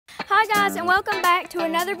Hi guys, and welcome back to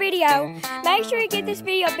another video. Make sure you give this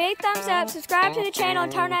video a big thumbs up, subscribe to the channel,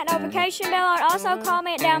 and turn that notification bell on. Also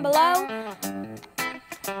comment down below.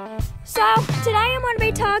 So today I'm going to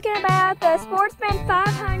be talking about the Sportsman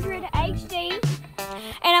 500 HD,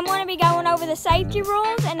 and I'm going to be going over the safety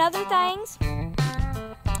rules and other things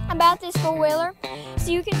about this four-wheeler. So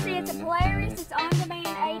you can see it's a Polaris, it's on-demand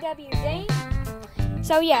AWD.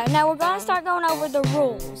 So yeah, now we're going to start going over the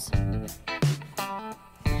rules.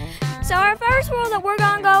 So our first rule that we're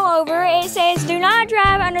going to go over, it says do not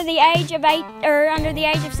drive under the age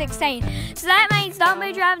of 16. So that means don't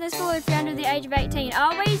be driving this fool if you're under the age of 18.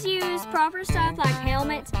 Always use proper stuff like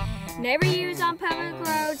helmets. Never use on public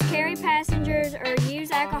roads, carry passengers, or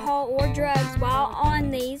use alcohol or drugs while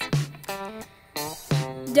on these.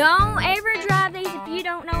 Don't ever drive these if you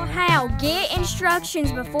don't know how. Get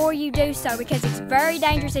instructions before you do so because it's very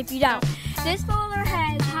dangerous if you don't. This foiler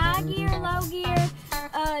has high gear, low gear,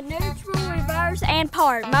 neutral, reverse, and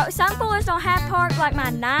park. Some foilers don't have park like my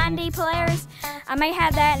 90 Polaris. I may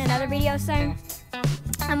have that in another video soon.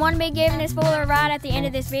 I'm going to be giving this foiler a ride at the end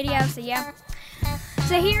of this video, so yeah.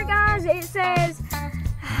 So here guys, it says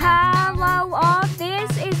high, low, off. This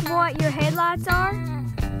is what your headlights are.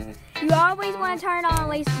 You always want to turn it on at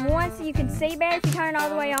least once so you can see better. If you turn it all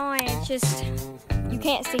the way on, it's just, you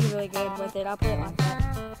can't see really good with it. I'll put it like that.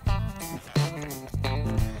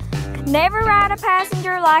 Never ride a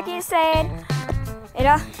passenger like it said.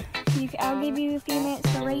 I'll give you a few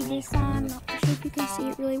minutes to read this sign. I'm not sure if you can see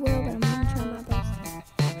it really well, but I'm going to try my best.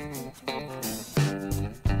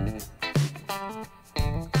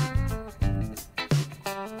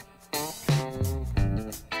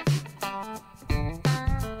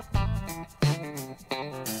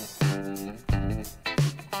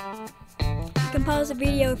 You can pause the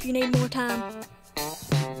video if you need more time.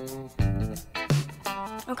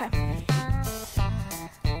 Okay.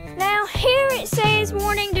 Now here it says,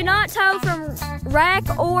 warning, do not tow from rack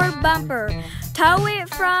or bumper. Tow it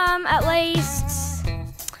from at least,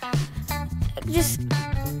 just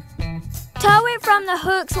tow it from the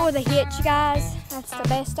hooks or the hitch, guys. That's the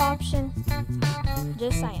best option.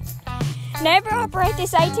 Just saying. Never operate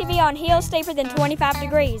this ATV on hills steeper than 25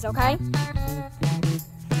 degrees, okay?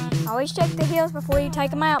 Always check the hills before you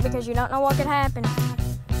take them out because you don't know what could happen.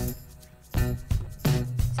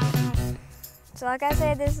 So like I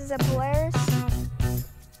said, this is a Polaris.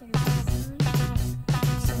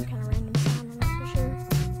 Some kind of random sign, I'm not for sure.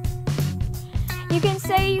 You can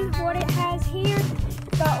see what it has here.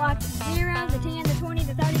 It's got like the 0, the 10, the 20,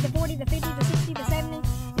 the 30, the 40, the 50, the 60, the 70.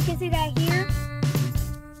 You can see that here.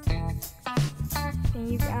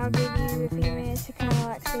 And I'll give you a few minutes to kind of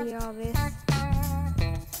like see all this.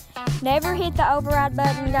 Never hit the override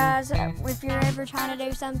button, guys, if you're ever trying to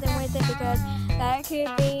do something with it, because that could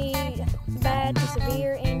be bad to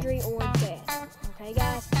severe injury or death. Okay,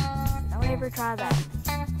 guys? Don't ever try that.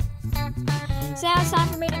 So now it's time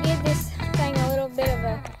for me to give this thing a little bit of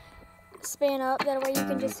a spin up. That way you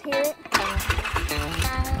can just hear it.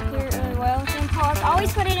 Hear it really well. It's in park.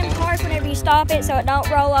 Always put it in park whenever you stop it so it don't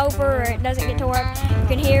roll over or it doesn't get tore up. You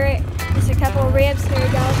can hear it. Just a couple of ribs. Here we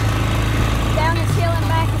go. Down this hill and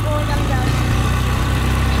back is where we're going to go.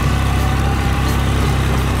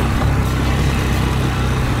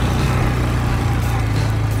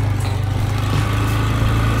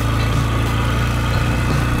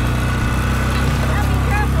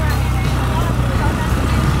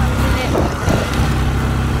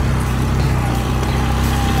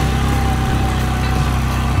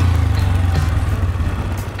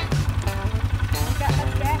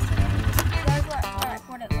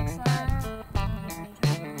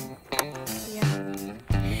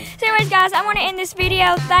 Guys, I want to end this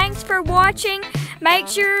video. Thanks for watching. Make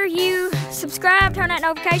sure you subscribe, turn that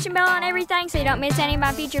notification bell on everything so you don't miss any of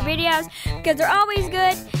my future videos because they're always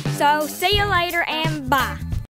good. So see you later and bye.